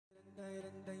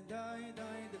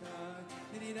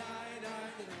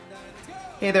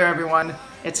Hey there everyone,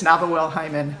 it's Nava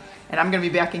Hyman, and I'm going to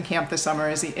be back in camp this summer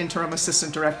as the Interim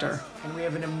Assistant Director. And we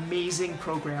have an amazing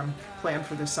program planned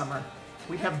for this summer.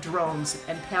 We have drones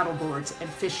and paddle boards and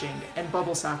fishing and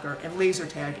bubble soccer and laser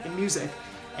tag and music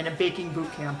and a baking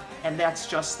boot camp, and that's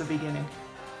just the beginning.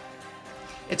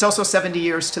 It's also 70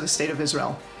 years to the State of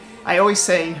Israel. I always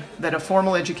say that a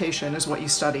formal education is what you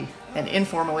study, and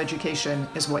informal education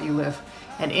is what you live.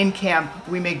 And in camp,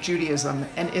 we make Judaism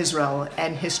and Israel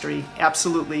and history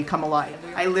absolutely come alive.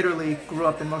 I literally grew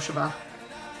up in Moshava.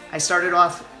 I started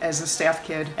off as a staff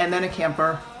kid, and then a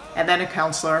camper, and then a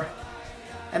counselor,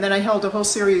 and then I held a whole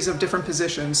series of different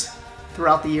positions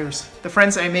throughout the years. The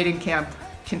friends I made in camp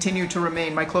continue to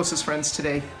remain my closest friends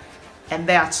today, and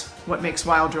that's what makes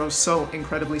Wild Rose so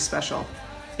incredibly special.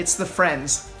 It's the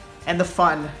friends, and the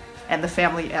fun, and the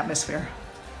family atmosphere.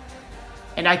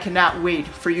 And I cannot wait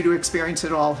for you to experience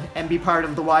it all and be part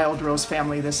of the Wild Rose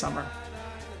family this summer.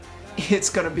 It's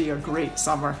gonna be a great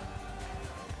summer.